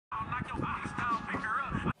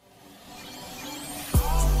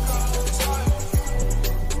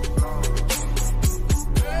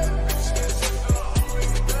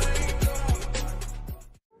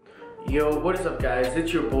Yo, what is up guys?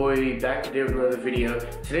 It's your boy back today with another video.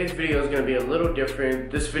 Today's video is going to be a little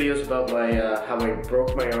different. This video is about my how I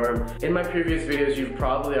broke my arm. In my previous videos you've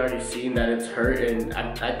probably already seen that it's hurt, and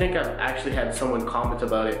I think I've actually had someone comment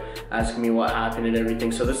about it asking me what happened and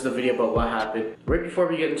everything. So this is the video about what happened. Right before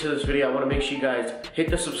we get into this video, I want to make sure you guys hit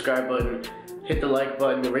the subscribe button, hit the like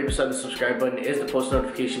button, and right beside the subscribe button is the post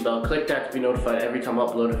notification bell. Click that to be notified every time I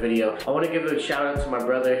upload a video. I want to give a shout out to my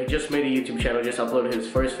brother. He just made a YouTube channel, just uploaded his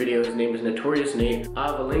first video. His name is Notorious Nate. I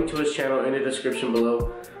have a link to his channel in the description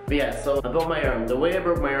below. But yeah, so I broke my arm. The way I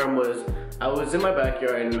broke my arm was, I was in my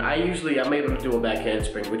backyard and I'm able to do a back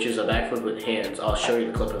handspring, which is a backflip with hands. I'll show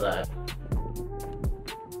you the clip of that.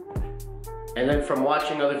 And then from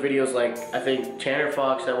watching other videos like, I think Tanner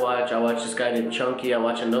Fox I watch this guy named Chunky, I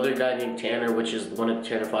watch another guy named Tanner, which is one of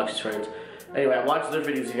Tanner Fox's friends. Anyway, I watch their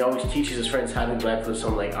videos and he always teaches his friends how to do backflips, so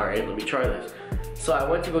I'm like, alright, let me try this. So I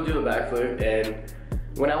went to go do the backflip, and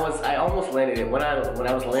I almost landed it. When I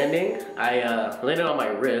was landing, I landed on my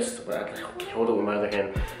wrist, but I hold it with my other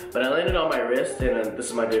hand. But I landed on my wrist, and this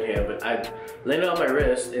is my good hand, but I landed on my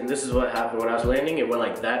wrist, and this is what happened. When I was landing, it went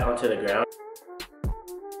like that onto the ground.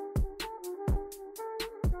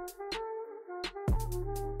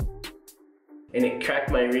 And it cracked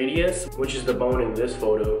my radius, which is the bone in this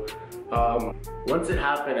photo. Once it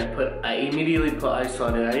happened, I immediately put ice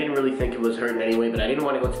on it. I didn't really think it was hurting anyway, but I didn't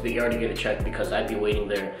want to go to the ER to get it checked because I'd be waiting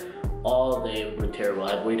there all day. It would have been terrible.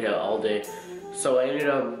 I'd wait here all day. So I ended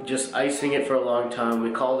up just icing it for a long time.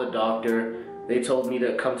 We called the doctor. They told me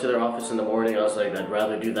to come to their office in the morning. I was like, I'd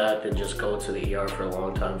rather do that than just go to the ER for a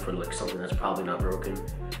long time for like something that's probably not broken.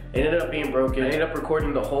 It ended up being broken. I ended up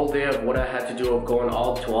recording the whole day of what I had to do, of going to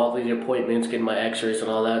all these appointments, getting my x-rays and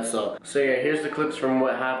all that. So yeah, here's the clips from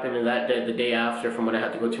what happened in that day, the day after, from when I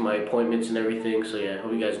had to go to my appointments and everything. So yeah,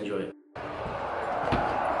 hope you guys enjoy it.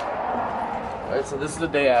 Alright, so this is the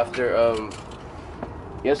day after.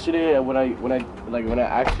 Yesterday when I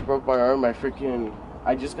actually broke my arm,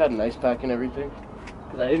 I just got an ice pack and everything.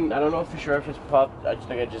 Cause I don't know for sure if it's popped. I just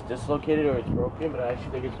think I just dislocated or it's broken, but I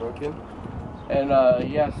actually think it's broken. And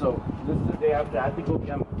yeah, so this is the day after. I think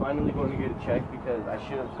I'm finally going to get it checked because I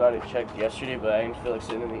should have got it checked yesterday, but I didn't feel like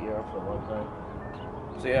sitting in the ER for a long time.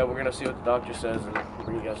 So yeah, we're gonna see what the doctor says and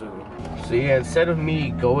bring you guys with me. So yeah, instead of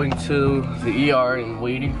me going to the ER and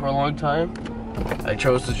waiting for a long time, I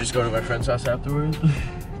chose to just go to my friend's house afterwards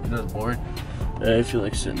because I was bored. And I feel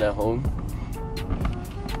like sitting at home.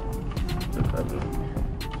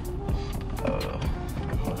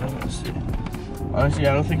 Let's see. Honestly,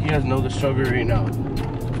 I don't think you guys know the struggle right now.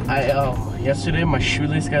 Yesterday my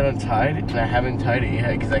shoelace got untied and I haven't tied it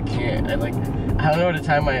yet because I can't. I don't know how to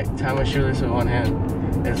tie my shoelace with one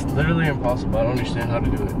hand. It's literally impossible. I don't understand how to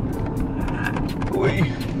do it.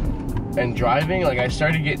 Wait. And driving, like I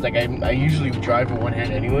usually drive with one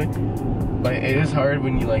hand anyway, but it is hard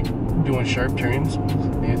when you doing sharp turns. You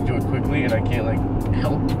have to do it quickly and I can't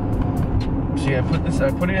help. So yeah,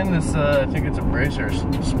 I put it in this, I think it's a brace or a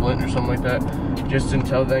splint or something like that, just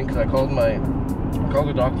until then, because I called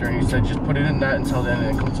the doctor and he said just put it in that until then and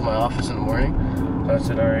then come to my office in the morning. So I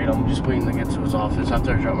said, alright, I'm just waiting to get to his office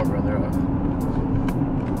after I drop my brother off.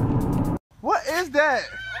 What is that?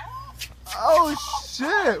 Oh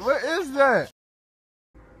shit, what is that?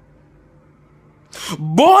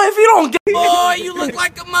 Boy, if you don't get boy, you look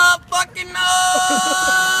like a motherfucking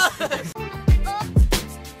nut.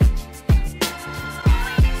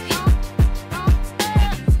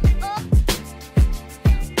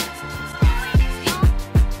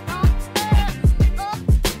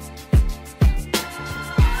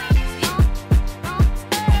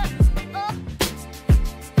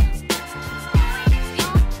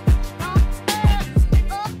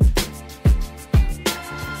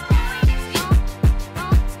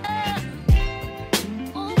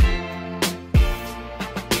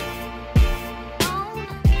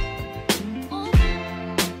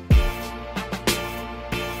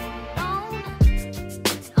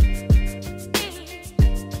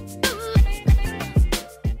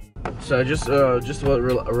 So I just about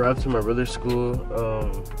arrived to my brother's school.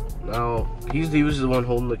 Now he was the one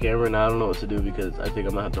holding the camera, and I don't know what to do because I think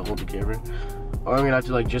I'm gonna have to hold the camera, or I'm gonna have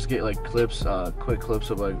to just get clips, quick clips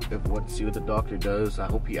of see what the doctor does. I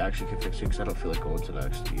hope he actually can fix it because I don't feel like going to the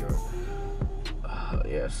actual ER.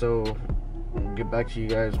 Yeah, so I'll get back to you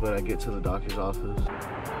guys when I get to the doctor's office.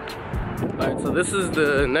 Alright, so this is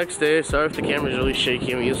the next day. Sorry if the camera's really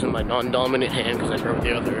shaky. I'm using my non-dominant hand because I broke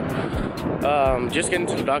the other. Just getting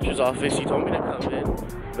to the doctor's office. He told me to come in,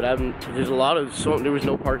 but there was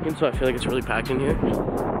no parking, so I feel like it's really packed in here.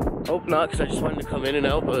 Hope not, because I just wanted to come in and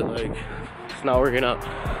out, but it's not working out.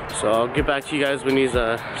 So I'll get back to you guys when he's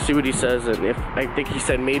see what he says, and if I think he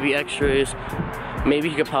said maybe X-rays, maybe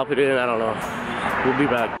he could pop it in. I don't know. We'll be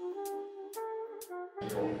back.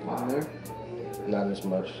 On there? Not as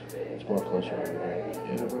much. It's more closer over here.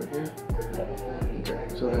 Yeah, over here. Okay.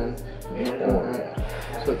 So then,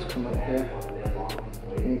 so let's come up here.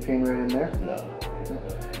 Any pain right in there? No.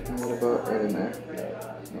 And what about right in there?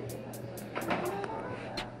 No.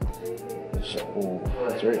 So,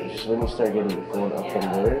 that's right. Just let me start getting going up from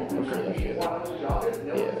there. Okay.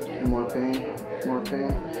 Yeah. And more pain. More pain.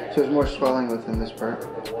 So there's more swelling within this part.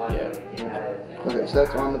 Yeah. Okay, so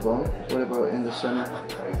that's on the bone. What about in the center?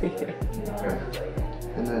 Okay.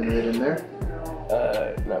 And then right in there?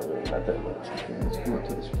 Not really, not that much. Okay, let's come up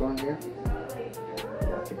to this bone here.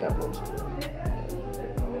 I think that one's good.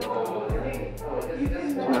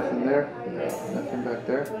 There's nothing there? No. Nothing back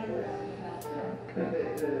there? Okay.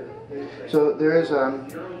 So there's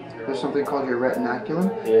something called your retinaculum.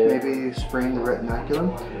 Yeah. Maybe you sprained the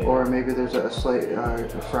retinaculum, or maybe there's a slight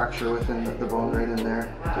fracture within the bone right in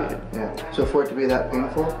there. Yeah. So for it to be that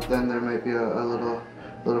painful, then there might be a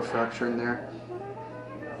little fracture in there.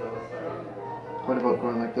 What about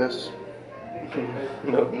going like this?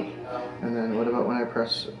 No. And then what about when I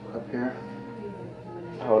press up here?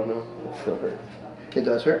 Oh no, it still hurts. It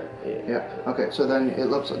does hurt? Yeah. Okay, so then it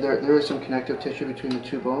looks like there is some connective tissue between the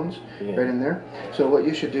two bones Yeah. right in there. So what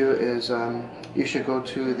you should do is you should go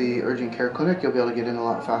to the urgent care clinic. You'll be able to get in a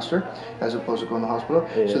lot faster as opposed to going to the hospital.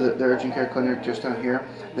 Yeah. So the urgent care clinic just down here,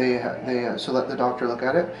 they so let the doctor look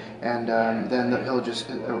at it, and then he'll just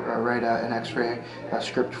write an X-ray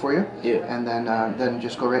script for you. Yeah. And then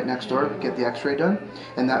just go right next door, get the X-ray done,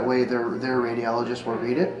 and that way their radiologist will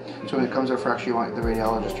read it. So when it comes to a fracture, you want the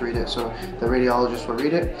radiologist to read it. So the radiologist will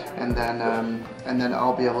read it, and then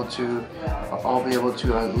I'll be able to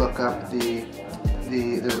look up the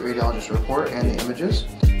radiologist report and the images.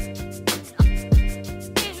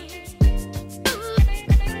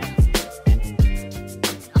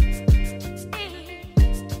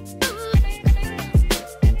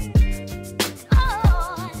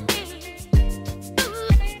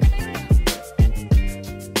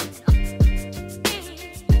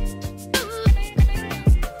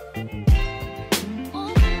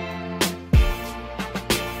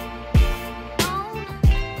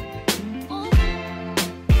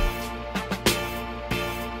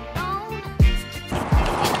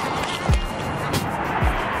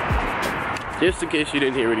 Just in case you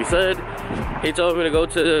didn't hear what he said, he told me to go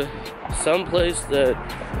to some place that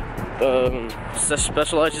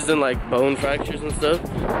specializes in like bone fractures and stuff.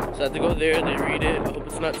 So I have to go there, they read it. I hope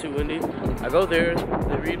it's not too windy. I go there,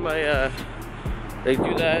 they read my, they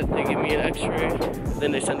do that, they give me an X-ray,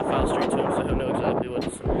 then they send the file straight to him so he'll know exactly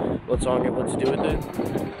what's wrong and what to do with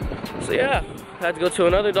it. So yeah, I had to go to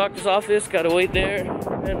another doctor's office, gotta wait there,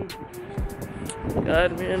 and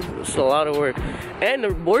God, man, it's a lot of work. And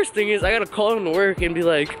the worst thing is I gotta call him to work and be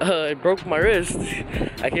like, I broke my wrist,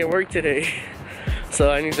 I can't work today.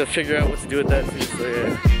 So I need to figure out what to do with that too, so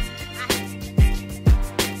yeah.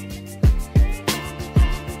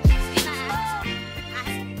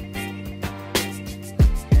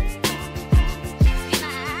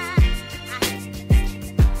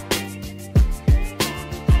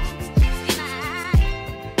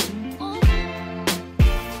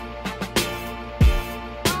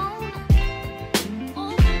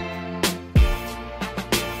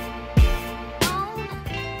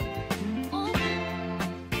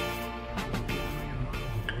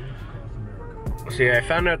 So yeah, I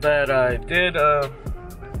found out that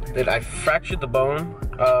I fractured the bone.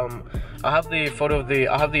 I'll have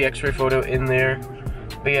the X-ray photo in there.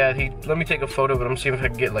 But yeah, let me take a photo, but I'm seeing if I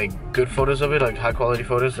can get like good photos of it, like high quality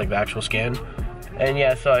photos, like the actual scan. And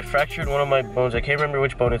yeah, so I fractured one of my bones. I can't remember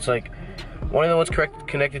which bone. It's like one of the ones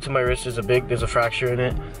connected to my wrist is there's a fracture in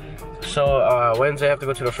it. So Wednesday I have to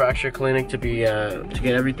go to the fracture clinic to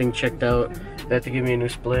get everything checked out. They have to give me a new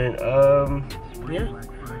splint. Yeah.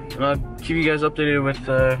 And I'll keep you guys updated with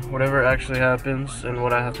whatever actually happens and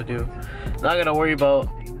what I have to do. Not gonna worry about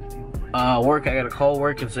work. I gotta call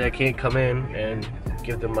work and say I can't come in and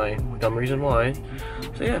give them my dumb reason why.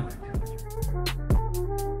 So yeah.